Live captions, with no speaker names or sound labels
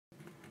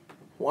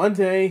one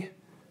day,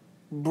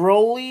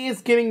 Broly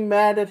is getting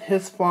mad at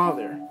his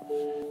father.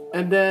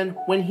 And then,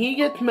 when he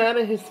gets mad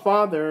at his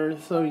father,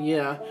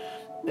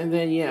 and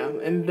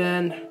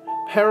then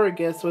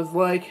Paragus was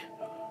like,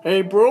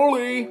 "Hey,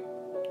 Broly!"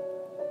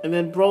 And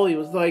then Broly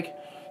was like,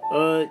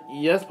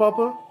 yes,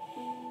 Papa?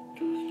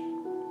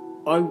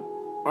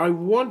 I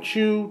want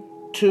you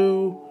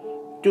to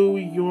do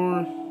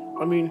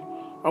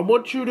I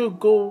want you to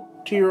go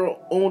to your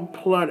own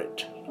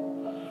planet.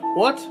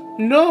 What?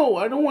 No,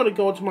 I don't want to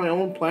go to my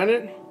own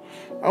planet.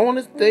 I want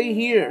to stay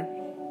here.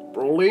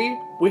 Broly,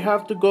 we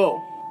have to go.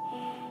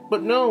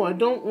 But no, I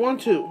don't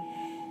want to.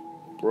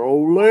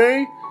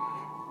 Broly,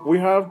 we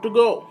have to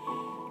go.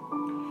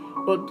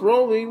 But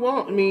Broly,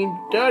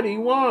 Daddy,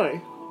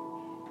 why?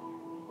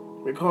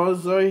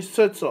 Because I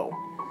said so.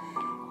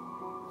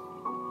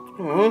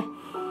 Huh?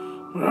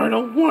 I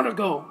don't want to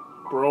go.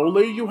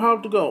 Broly, you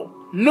have to go.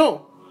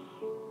 No!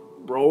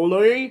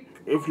 Broly,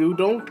 if you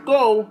don't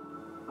go,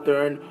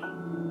 then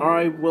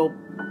I will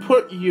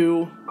put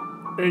you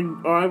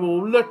and I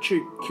will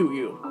electrocute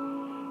you.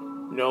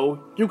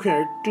 No, you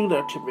can't do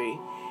that to me.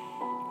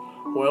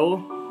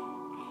 Well,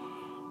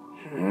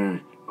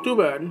 too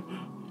bad.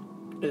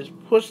 Just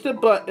push the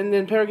button and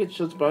then Paragus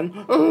just button.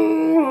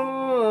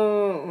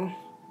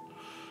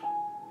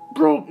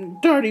 Bro,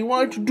 Daddy,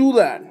 why'd you do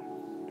that?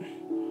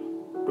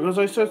 Because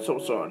I said so,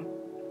 son.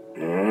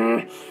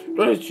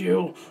 That's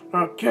you.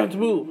 I can't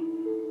move.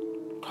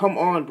 Come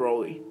on,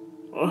 Broly.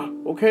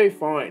 Okay,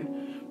 fine.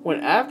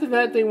 After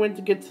that, they went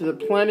to get to the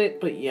planet,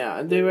 but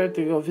yeah, they went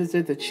to go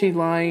visit the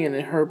Chi-Lai and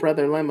her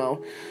brother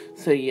Lemo.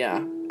 So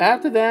yeah.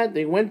 After that,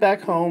 they went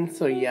back home,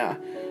 so yeah.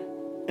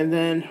 And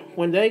then,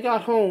 when they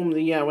got home,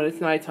 when it's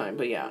nighttime,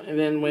 but yeah. And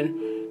then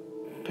when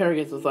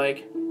Paragus was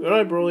like, "Good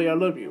night, Broly, I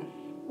love you.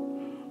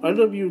 I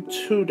love you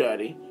too,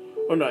 Daddy."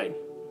 Good night.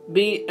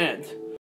 The end.